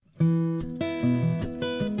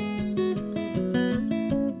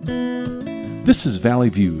This is Valley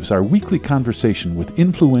Views, our weekly conversation with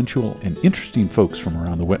influential and interesting folks from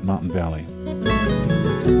around the Wet Mountain Valley.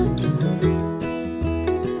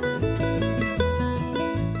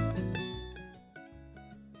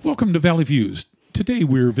 Welcome to Valley Views. Today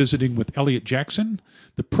we're visiting with Elliot Jackson,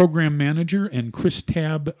 the program manager, and Chris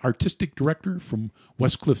Tabb, artistic director from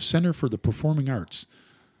Westcliff Center for the Performing Arts.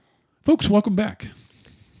 Folks, welcome back.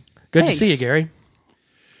 Good to see you, Gary.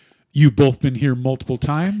 You've both been here multiple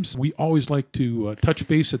times. We always like to touch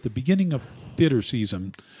base at the beginning of theater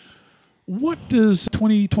season. What does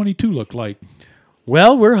 2022 look like?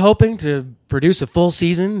 Well, we're hoping to produce a full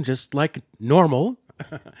season just like normal,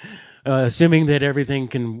 assuming that everything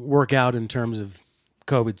can work out in terms of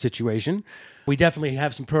COVID situation. We definitely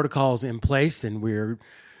have some protocols in place, and we're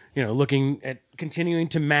looking at continuing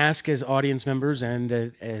to mask as audience members and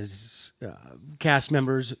as cast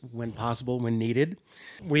members when possible, when needed.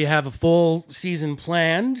 We have a full season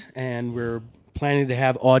planned, and we're planning to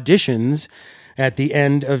have auditions at the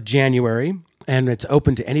end of January, and it's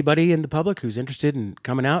open to anybody in the public who's interested in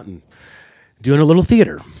coming out and doing a little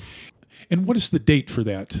theater. And what is the date for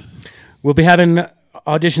that? We'll be having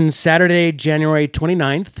auditions Saturday, January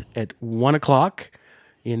 29th at 1 o'clock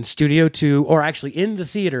in Studio 2, or actually in the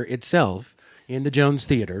theater itself, in the Jones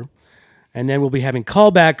Theater. And then we'll be having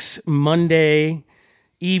callbacks Monday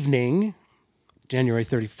evening, January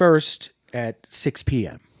 31st at 6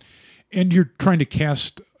 p.m. And you're trying to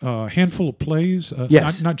cast a handful of plays?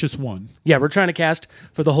 Yes. Not just one. Yeah, we're trying to cast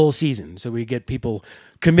for the whole season, so we get people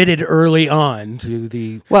committed early on to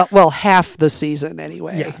the... Well, half the season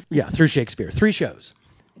anyway. Yeah, through Shakespeare. 3 shows.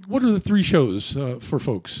 What are the 3 shows for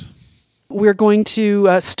folks? We're going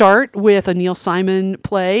to start with a Neil Simon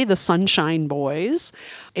play, The Sunshine Boys,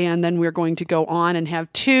 and then we're going to go on and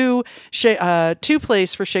have two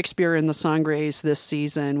plays for Shakespeare in the Sangres this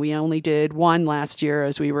season. We only did one last year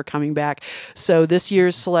as we were coming back. So this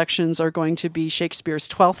year's selections are going to be Shakespeare's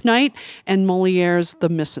Twelfth Night and Moliere's The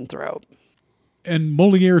Misanthrope. And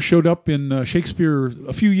Moliere showed up in Shakespeare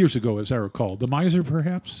a few years ago, as I recall. The Miser,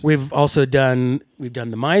 perhaps? We've also done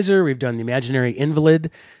The Miser, we've done The Imaginary Invalid,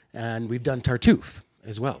 and we've done Tartuffe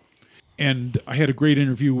as well. And I had a great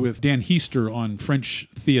interview with Dan Heister on French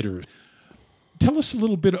theater. Tell us a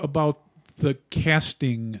little bit about the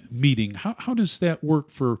casting meeting. How does that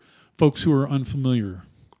work for folks who are unfamiliar?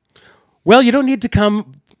 Well, you don't need to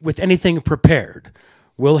come with anything prepared.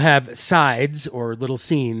 We'll have sides or little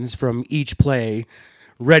scenes from each play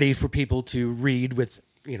ready for people to read with,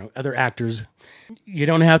 other actors. You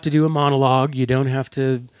don't have to do a monologue. You don't have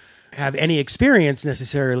to have any experience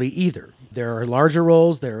necessarily either. There are larger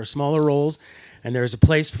roles, there are smaller roles, and there's a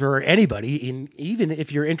place for anybody, even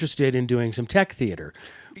if you're interested in doing some tech theater.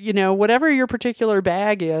 Whatever your particular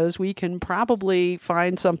bag is, we can probably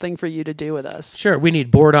find something for you to do with us. Sure, we need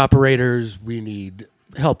board operators, we need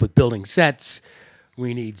help with building sets,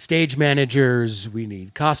 we need stage managers, we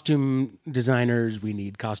need costume designers, we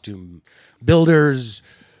need costume builders.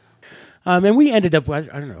 And we ended up with,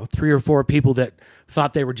 3 or 4 people that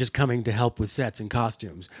thought they were just coming to help with sets and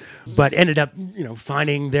costumes, but ended up,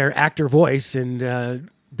 finding their actor voice and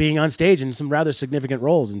being on stage in some rather significant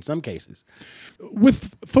roles in some cases.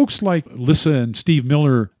 With folks like Lissa and Steve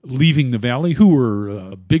Miller leaving the Valley, who were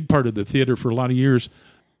a big part of the theater for a lot of years,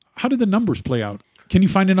 how did the numbers play out? Can you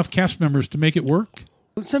find enough cast members to make it work?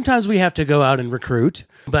 Sometimes we have to go out and recruit,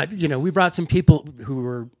 but, we brought some people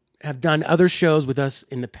who have done other shows with us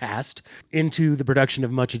in the past into the production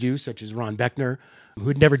of Much Ado, such as Ron Beckner, who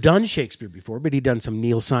had never done Shakespeare before, but he'd done some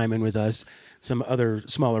Neil Simon with us, some other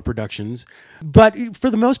smaller productions. But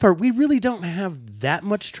for the most part, we really don't have that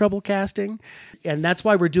much trouble casting, and that's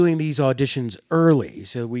why we're doing these auditions early,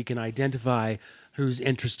 so we can identify who's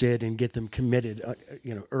interested and get them committed,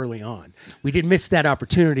 early on. We did miss that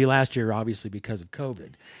opportunity last year, obviously, because of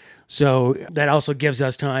COVID. So that also gives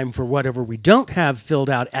us time for whatever we don't have filled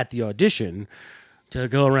out at the audition to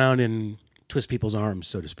go around and twist people's arms,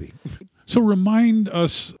 so to speak. So remind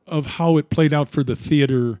us of how it played out for the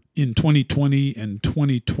theater in 2020 and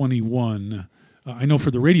 2021. I know for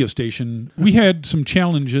the radio station, we had some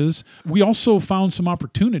challenges. We also found some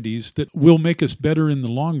opportunities that will make us better in the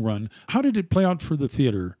long run. How did it play out for the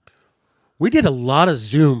theater? We did a lot of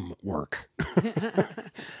Zoom work.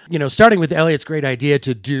 Starting with Elliot's great idea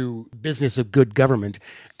to do Business of Good Government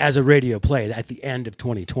as a radio play at the end of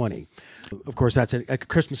 2020. Of course, that's a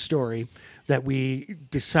Christmas story that we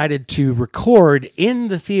decided to record in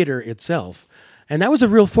the theater itself And that was a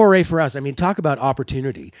real foray for us. I mean, talk about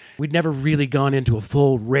opportunity. We'd never really gone into a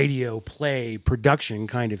full radio play production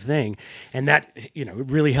kind of thing. And that, it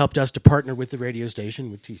really helped us to partner with the radio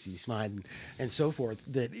station, with TC Smythe and so forth,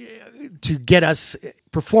 to get us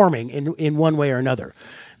performing in one way or another.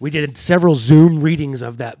 We did several Zoom readings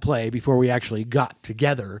of that play before we actually got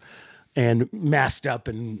together and masked up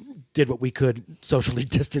and did what we could socially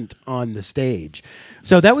distant on the stage.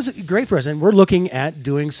 So that was great for us, and we're looking at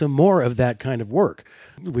doing some more of that kind of work.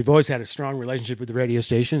 We've always had a strong relationship with the radio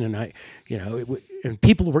station, and and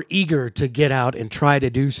people were eager to get out and try to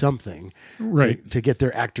do something, right, to get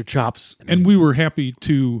their actor chops. And we were happy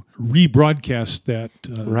to rebroadcast that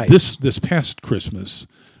this past Christmas.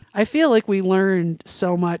 I feel like we learned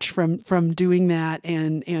so much from doing that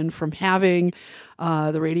and from having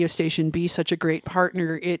the radio station be such a great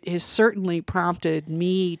partner. It has certainly prompted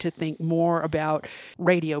me to think more about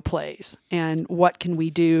radio plays and what can we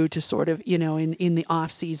do to sort of, in the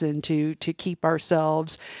off season to keep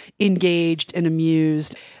ourselves engaged and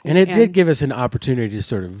amused. And it did give us an opportunity to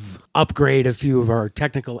sort of upgrade a few of our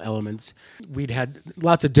technical elements. We'd had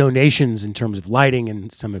lots of donations in terms of lighting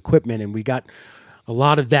and some equipment, and we got a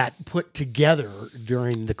lot of that put together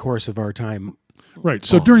during the course of our time. Right.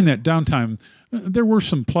 So during that downtime, there were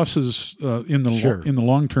some pluses in the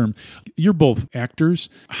long term. You're both actors.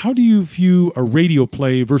 How do you view a radio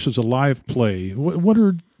play versus a live play?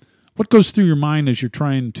 What goes through your mind as you're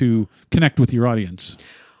trying to connect with your audience?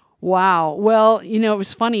 Wow. Well, it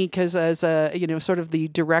was funny because as a, sort of the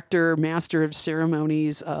director, master of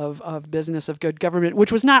ceremonies of Business of Good Government,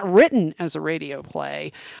 which was not written as a radio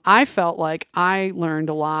play, I felt like I learned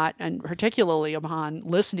a lot, and particularly upon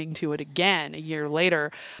listening to it again a year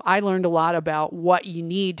later, I learned a lot about what you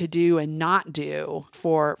need to do and not do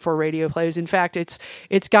for radio plays. In fact, it's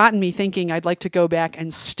gotten me thinking I'd like to go back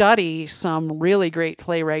and study some really great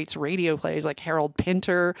playwrights' radio plays, like Harold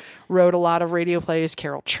Pinter wrote a lot of radio plays,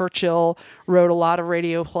 Carol Churchill wrote a lot of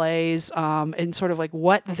radio plays, and sort of like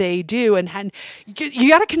what they do. And you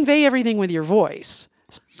got to convey everything with your voice.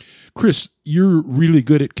 Chris, you're really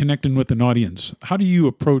good at connecting with an audience. How do you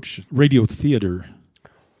approach radio theater?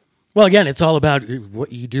 Well, again, it's all about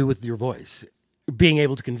what you do with your voice. Being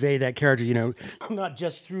able to convey that character, not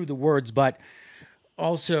just through the words, but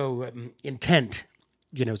also intent,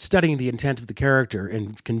 studying the intent of the character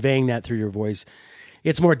and conveying that through your voice.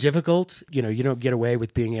 It's more difficult. You don't get away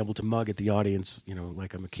with being able to mug at the audience,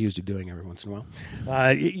 like I'm accused of doing every once in a while.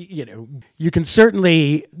 You can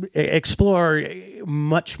certainly explore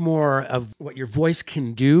much more of what your voice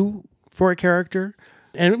can do for a character.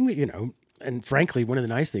 And, and frankly, one of the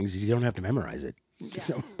nice things is you don't have to memorize it. Yeah.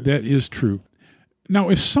 So. That is true. Now,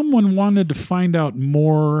 if someone wanted to find out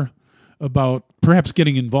more about perhaps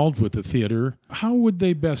getting involved with the theater, how would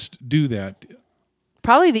they best do that?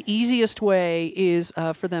 Probably the easiest way is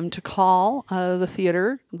for them to call the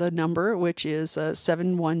theater, the number, which is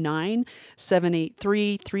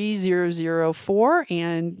 719-783-3004,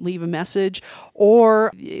 and leave a message.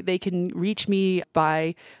 Or they can reach me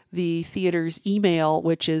by the theater's email,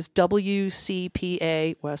 which is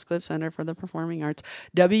WCPA, Westcliff Center for the Performing Arts,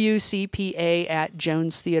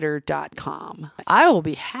 WCPA@jonestheater.com. I will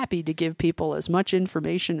be happy to give people as much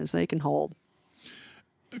information as they can hold.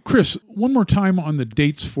 Chris, one more time on the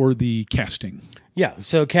dates for the casting. Yeah,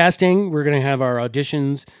 so casting, we're going to have our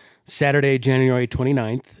auditions Saturday, January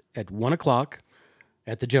 29th at 1 o'clock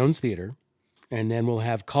at the Jones Theater, and then we'll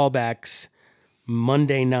have callbacks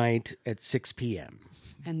Monday night at 6 p.m.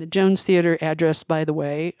 And the Jones Theater address, by the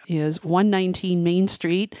way, is 119 Main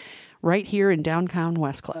Street, right here in downtown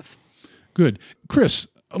Westcliff. Good. Chris,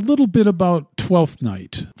 a little bit about Twelfth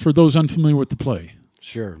Night for those unfamiliar with the play.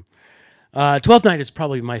 Sure. Twelfth Night is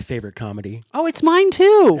probably my favorite comedy. Oh, it's mine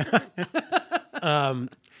too.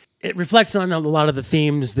 It reflects on a lot of the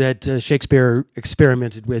themes that Shakespeare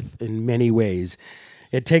experimented with in many ways.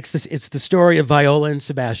 It's the story of Viola and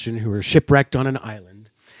Sebastian, who are shipwrecked on an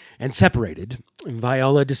island and separated. And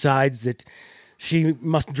Viola decides that she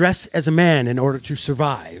must dress as a man in order to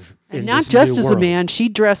survive. And not just as a man, she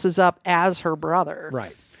dresses up as her brother.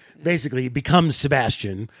 Right. Basically, becomes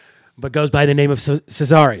Sebastian, but goes by the name of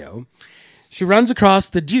Cesario. She runs across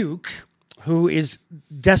the Duke, who is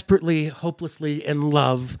desperately, hopelessly in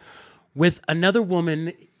love with another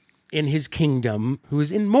woman in his kingdom who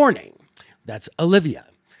is in mourning. That's Olivia.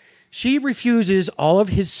 She refuses all of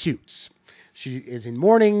his suits. She is in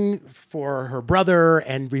mourning for her brother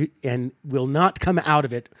and will not come out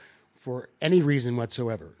of it for any reason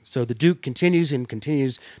whatsoever. So the Duke continues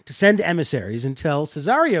to send emissaries until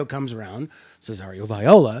Cesario comes around, Cesario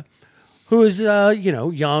Viola, who is,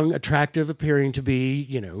 young, attractive, appearing to be,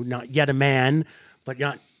 not yet a man, but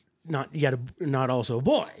not not also a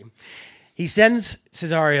boy. He sends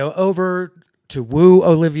Cesario over to woo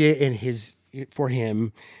Olivia for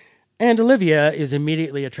him, and Olivia is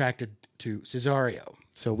immediately attracted to Cesario.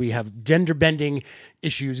 So we have gender bending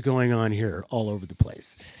issues going on here all over the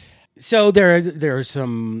place. So there are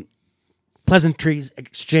some pleasantries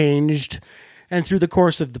exchanged, and through the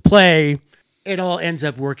course of the play, it all ends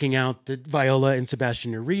up working out that Viola and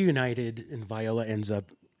Sebastian are reunited, and Viola ends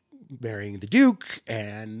up marrying the Duke,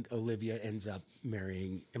 and Olivia ends up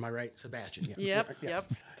marrying, am I right, Sebastian? Yeah.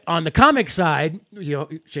 Yep. On the comic side,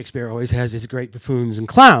 Shakespeare always has his great buffoons and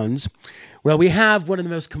clowns. Well, we have one of the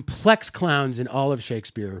most complex clowns in all of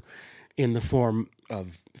Shakespeare in the form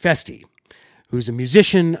of Feste, who's a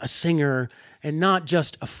musician, a singer, and not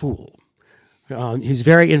just a fool. He's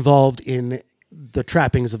very involved in the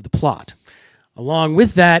trappings of the plot. Along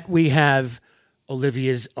with that, we have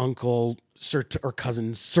Olivia's uncle or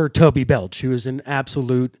cousin, Sir Toby Belch, who is an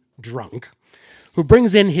absolute drunk, who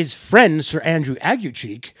brings in his friend, Sir Andrew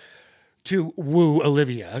Aguecheek, to woo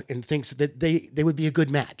Olivia and thinks that they would be a good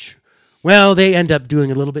match. Well, they end up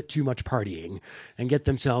doing a little bit too much partying and get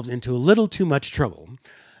themselves into a little too much trouble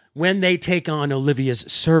when they take on Olivia's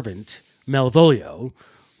servant, Malvolio,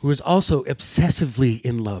 who is also obsessively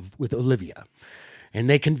in love with Olivia. And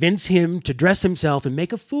they convince him to dress himself and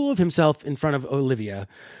make a fool of himself in front of Olivia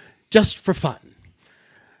just for fun.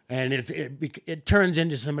 And it turns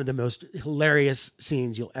into some of the most hilarious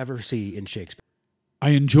scenes you'll ever see in Shakespeare.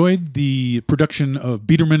 I enjoyed the production of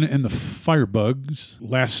Biederman and the Firebugs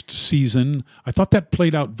last season. I thought that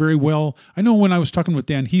played out very well. I know when I was talking with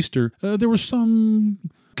Dan Heister, there was some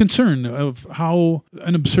concern of how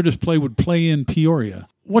an absurdist play would play in Peoria.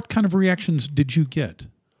 What kind of reactions did you get?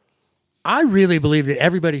 I really believe that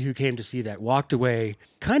everybody who came to see that walked away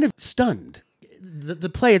kind of stunned. The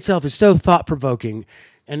play itself is so thought-provoking,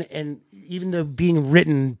 and even though being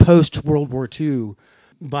written post-World War II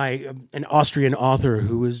by an Austrian author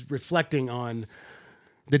who was reflecting on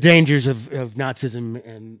the dangers of Nazism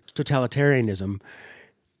and totalitarianism,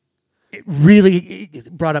 it really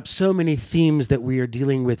brought up so many themes that we are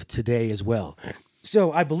dealing with today as well.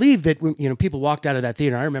 So I believe that when people walked out of that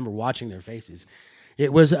theater, I remember watching their faces.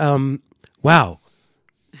 It was, wow,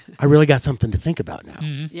 I really got something to think about now.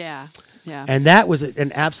 Mm-hmm. Yeah. And that was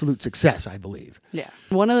an absolute success, I believe. Yeah.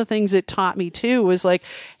 One of the things it taught me too was like,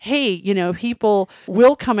 hey, people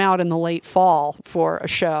will come out in the late fall for a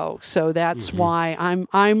show. So that's why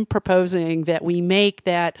I'm proposing that we make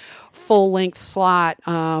that full-length slot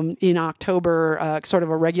in October sort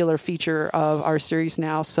of a regular feature of our series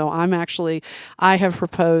now. So I have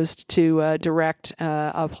proposed to direct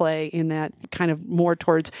a play in that kind of more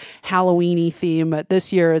towards Halloween-y theme. But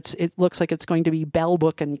this year it looks like it's going to be Bell,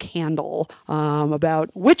 Book, and Candle about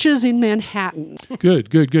witches in Manhattan. Good.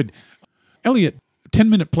 Elliot,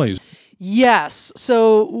 10-minute plays. Yes.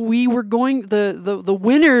 So we were going the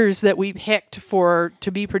winners that we picked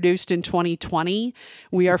to be produced in 2020.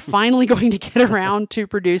 We are finally going to get around to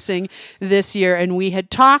producing this year, and we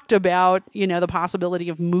had talked about the possibility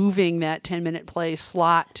of moving that 10-minute play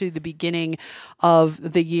slot to the beginning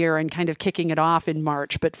of the year and kind of kicking it off in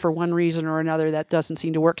March. But for one reason or another, that doesn't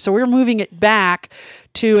seem to work. So we're moving it back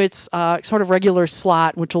to its sort of regular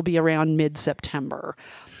slot, which will be around mid-September.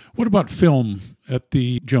 What about film at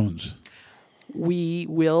the Jones? We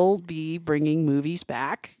will be bringing movies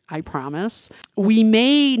back, I promise. We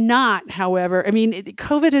may not, however,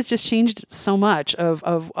 COVID has just changed so much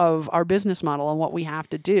of our business model and what we have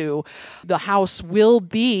to do. The house will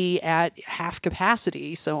be at half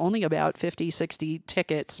capacity, so only about 50, 60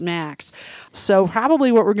 tickets max. So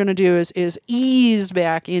probably what we're going to do is ease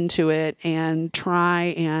back into it and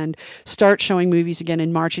try and start showing movies again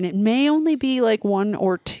in March. And it may only be like 1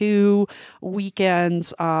 or 2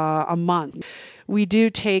 weekends a month. We do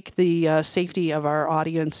take the safety of our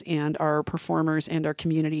audience and our performers and our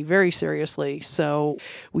community very seriously. So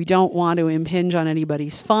we don't want to impinge on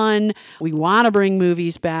anybody's fun. We want to bring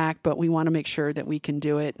movies back, but we want to make sure that we can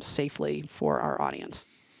do it safely for our audience.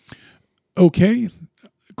 Okay.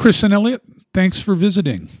 Chris and Elliot, thanks for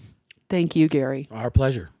visiting. Thank you, Gary. Our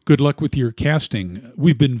pleasure. Good luck with your casting.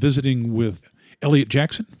 We've been visiting with Elliot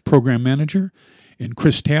Jackson, program manager, and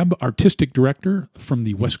Chris Tabb, artistic director from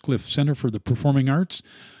the Westcliff Center for the Performing Arts,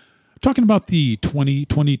 talking about the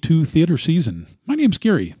 2022 theater season. My name's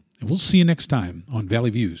Gary, and we'll see you next time on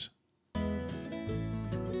Valley Views.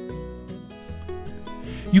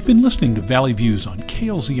 You've been listening to Valley Views on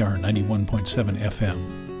KLZR 91.7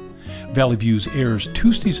 FM. Valley Views airs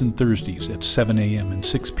Tuesdays and Thursdays at 7 a.m. and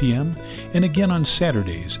 6 p.m., and again on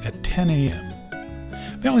Saturdays at 10 a.m.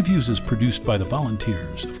 Valley Views is produced by the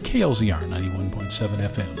volunteers of KLZR 91.7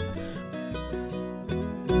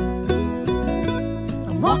 FM.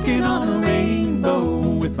 I'm walking on a rainbow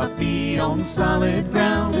with my feet on solid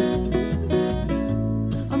ground.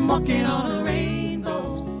 I'm walking on a